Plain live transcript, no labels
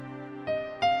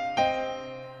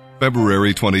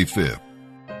February 25th.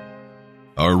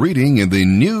 Our reading in the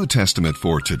New Testament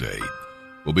for today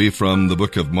will be from the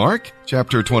book of Mark,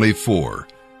 chapter 24,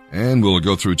 and we'll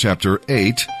go through chapter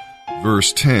 8,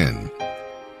 verse 10.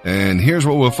 And here's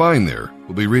what we'll find there.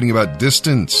 We'll be reading about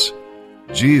distance.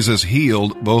 Jesus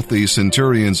healed both the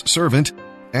centurion's servant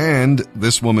and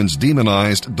this woman's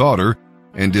demonized daughter,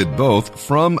 and did both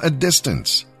from a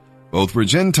distance. Both were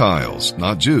Gentiles,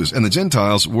 not Jews, and the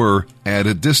Gentiles were at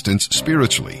a distance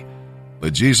spiritually.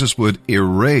 But Jesus would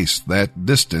erase that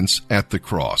distance at the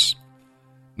cross.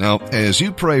 Now, as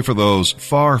you pray for those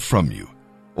far from you,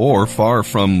 or far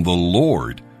from the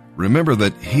Lord, remember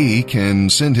that He can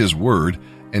send His word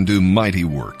and do mighty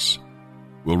works.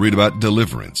 We'll read about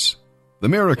deliverance. The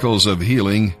miracles of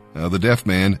healing the deaf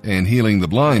man and healing the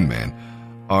blind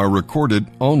man are recorded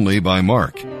only by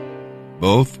Mark.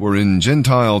 Both were in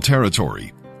Gentile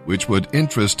territory, which would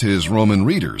interest his Roman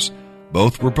readers.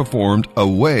 Both were performed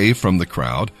away from the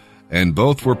crowd, and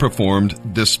both were performed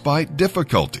despite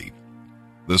difficulty.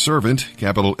 The servant,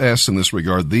 capital S in this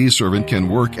regard, the servant can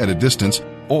work at a distance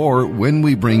or when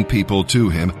we bring people to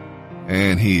him,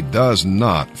 and he does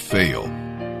not fail.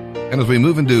 And as we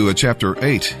move into chapter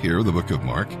 8 here, the book of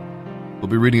Mark, we'll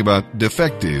be reading about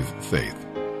defective faith.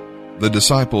 The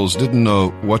disciples didn't know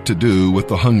what to do with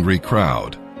the hungry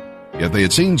crowd, yet they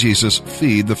had seen Jesus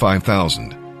feed the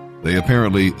 5,000. They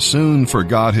apparently soon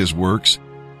forgot His works.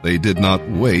 They did not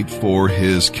wait for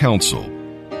His counsel.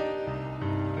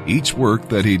 Each work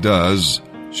that He does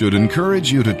should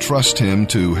encourage you to trust Him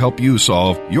to help you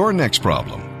solve your next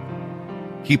problem.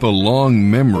 Keep a long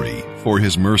memory for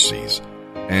His mercies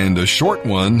and a short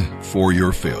one for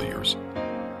your failures.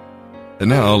 And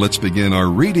now let's begin our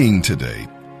reading today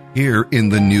here in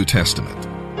the New Testament.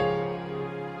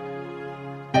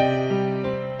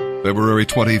 February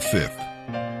 25th.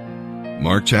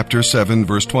 Mark chapter 7,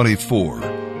 verse 24,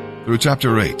 through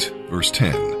chapter 8, verse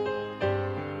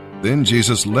 10. Then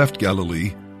Jesus left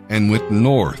Galilee and went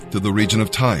north to the region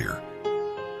of Tyre.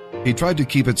 He tried to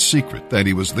keep it secret that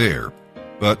he was there,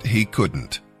 but he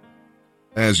couldn't.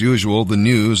 As usual, the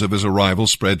news of his arrival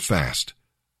spread fast.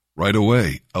 Right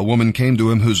away, a woman came to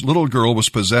him whose little girl was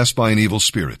possessed by an evil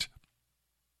spirit.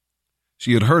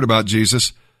 She had heard about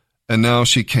Jesus, and now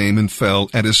she came and fell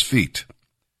at his feet.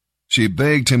 She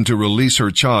begged him to release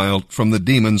her child from the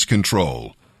demon's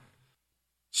control.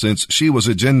 Since she was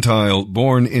a Gentile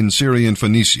born in Syrian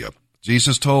Phoenicia,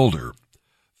 Jesus told her,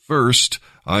 "First,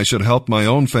 I should help my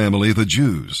own family, the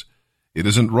Jews. It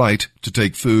isn't right to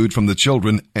take food from the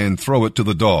children and throw it to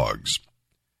the dogs."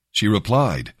 She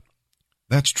replied,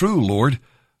 "That's true, Lord,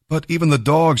 but even the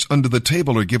dogs under the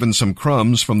table are given some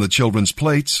crumbs from the children's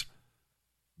plates."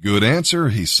 "Good answer,"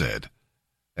 he said,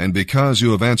 "and because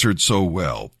you have answered so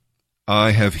well,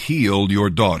 I have healed your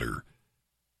daughter."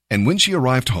 And when she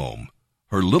arrived home,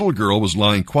 her little girl was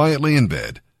lying quietly in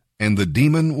bed, and the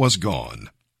demon was gone.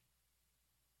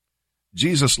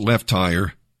 Jesus left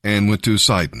Tyre and went to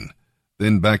Sidon,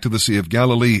 then back to the Sea of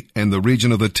Galilee and the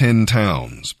region of the 10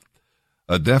 towns.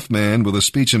 A deaf man with a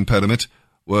speech impediment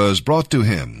was brought to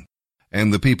him,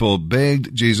 and the people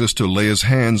begged Jesus to lay his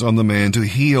hands on the man to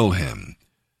heal him.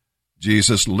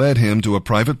 Jesus led him to a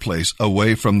private place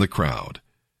away from the crowd.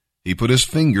 He put his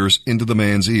fingers into the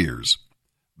man's ears.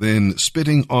 Then,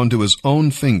 spitting onto his own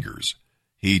fingers,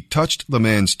 he touched the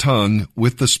man's tongue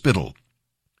with the spittle.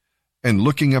 And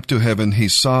looking up to heaven, he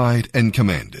sighed and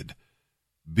commanded,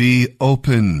 "Be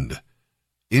opened."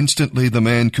 Instantly the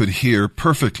man could hear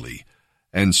perfectly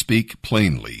and speak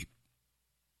plainly.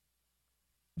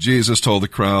 Jesus told the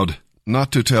crowd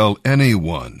not to tell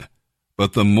anyone,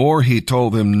 but the more he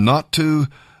told them not to,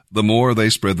 the more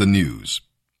they spread the news.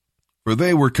 For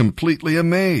they were completely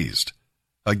amazed.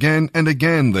 Again and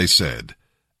again they said,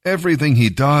 "Everything he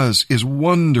does is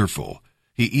wonderful.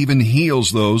 He even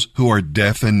heals those who are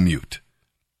deaf and mute."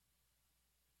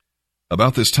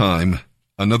 About this time,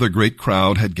 another great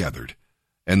crowd had gathered,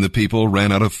 and the people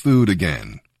ran out of food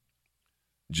again.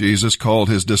 Jesus called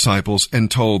his disciples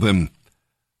and told them,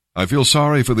 "I feel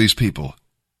sorry for these people.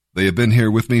 They have been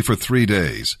here with me for 3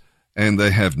 days, and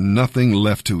they have nothing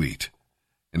left to eat.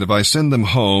 And if I send them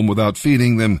home without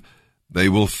feeding them, they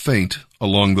will faint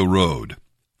along the road,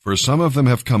 for some of them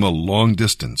have come a long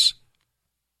distance."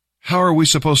 "How are we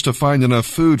supposed to find enough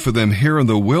food for them here in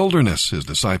the wilderness?" his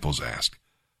disciples asked.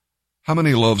 "How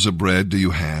many loaves of bread do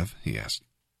you have?" he asked.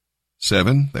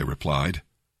 7, they replied.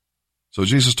 So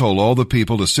Jesus told all the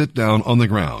people to sit down on the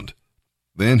ground.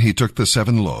 Then he took the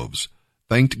 7 loaves,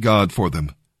 thanked God for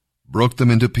them, broke them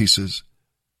into pieces,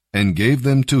 and gave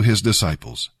them to his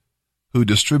disciples, who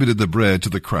distributed the bread to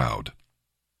the crowd.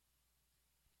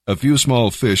 A few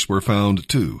small fish were found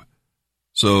too.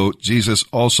 So Jesus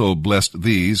also blessed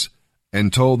these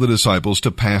and told the disciples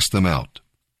to pass them out.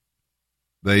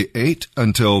 They ate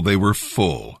until they were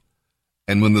full,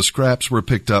 and when the scraps were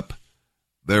picked up,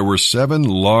 there were 7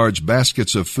 large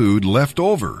baskets of food left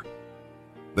over.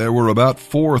 There were about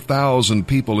 4,000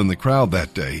 people in the crowd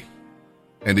that day,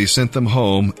 and he sent them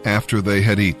home after they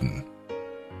had eaten.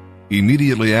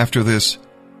 Immediately after this,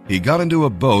 he got into a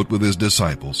boat with his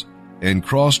disciples and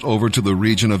crossed over to the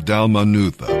region of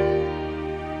Dalmanutha.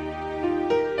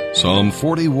 Psalm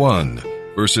 41,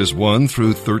 verses 1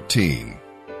 through 13.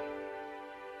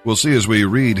 We'll see as we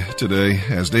read today,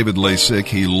 as David lay sick,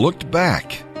 he looked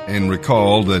back and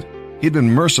recalled that he'd been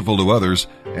merciful to others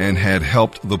and had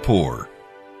helped the poor.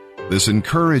 This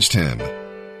encouraged him,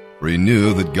 for he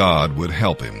knew that God would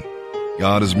help him.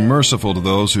 God is merciful to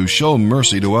those who show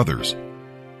mercy to others.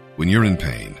 When you're in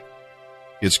pain,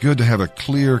 it's good to have a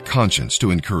clear conscience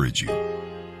to encourage you.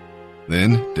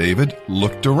 Then David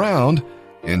looked around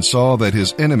and saw that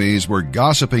his enemies were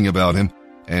gossiping about him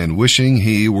and wishing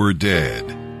he were dead.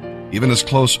 Even his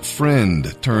close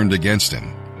friend turned against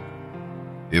him.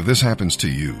 If this happens to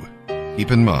you, keep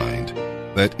in mind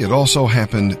that it also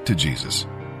happened to Jesus.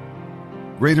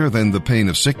 Greater than the pain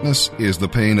of sickness is the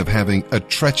pain of having a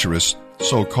treacherous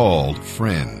so-called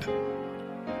friend.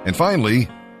 And finally,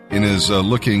 in his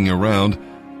looking around,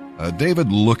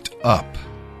 David looked up,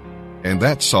 and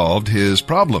that solved his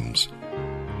problems.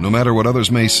 No matter what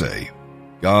others may say,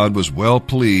 God was well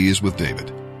pleased with David,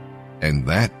 and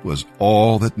that was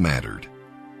all that mattered.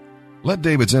 Let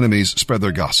David's enemies spread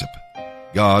their gossip.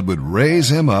 God would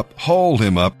raise him up, hold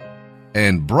him up,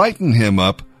 and brighten him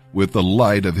up with the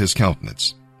light of his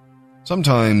countenance.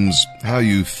 Sometimes how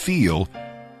you feel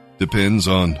depends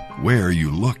on where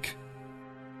you look.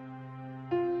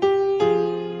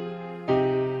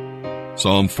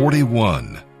 Psalm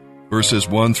 41, verses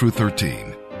 1 through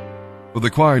 13. For the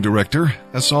choir director,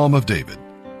 a psalm of David.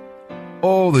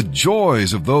 Oh, the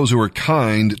joys of those who are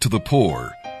kind to the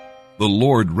poor. The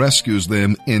Lord rescues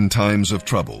them in times of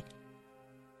trouble.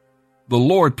 The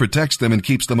Lord protects them and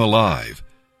keeps them alive.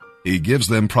 He gives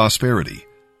them prosperity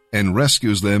and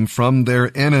rescues them from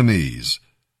their enemies.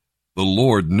 The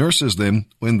Lord nurses them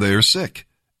when they are sick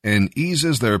and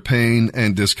eases their pain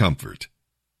and discomfort.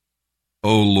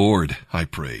 O Lord, I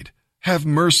prayed, have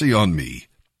mercy on me.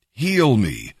 Heal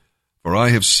me, for I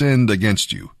have sinned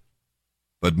against you.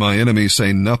 But my enemies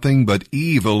say nothing but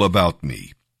evil about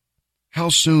me. How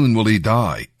soon will he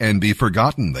die and be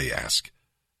forgotten, they ask.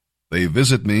 They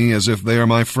visit me as if they are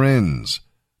my friends,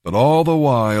 but all the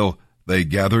while they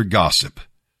gather gossip.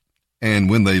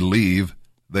 And when they leave,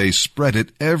 they spread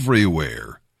it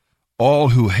everywhere. All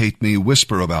who hate me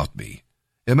whisper about me,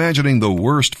 imagining the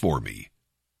worst for me.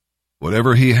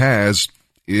 Whatever he has,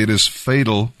 it is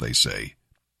fatal, they say.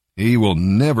 He will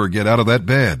never get out of that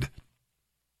bed.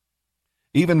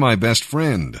 Even my best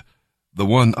friend, the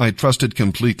one I trusted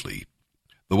completely,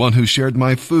 the one who shared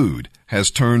my food,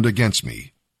 has turned against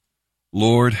me.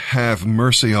 Lord, have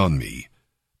mercy on me.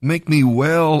 Make me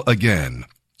well again,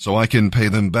 so I can pay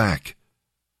them back.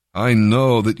 I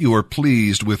know that you are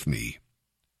pleased with me.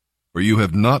 For you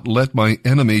have not let my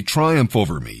enemy triumph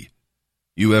over me.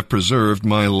 You have preserved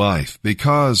my life,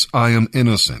 because I am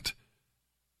innocent.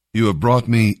 You have brought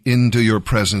me into your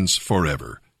presence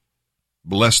forever.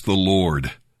 Bless the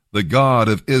Lord, the God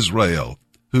of Israel,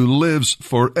 who lives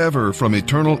forever from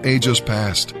eternal ages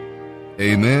past.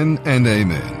 Amen and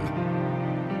amen.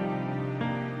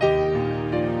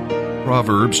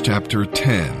 Proverbs chapter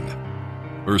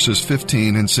 10, verses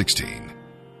 15 and 16.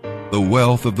 The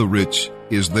wealth of the rich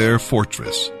is their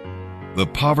fortress. The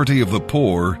poverty of the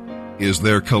poor is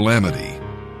their calamity.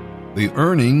 The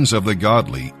earnings of the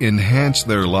godly enhance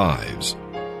their lives,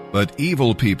 but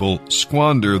evil people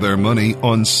squander their money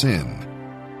on sin.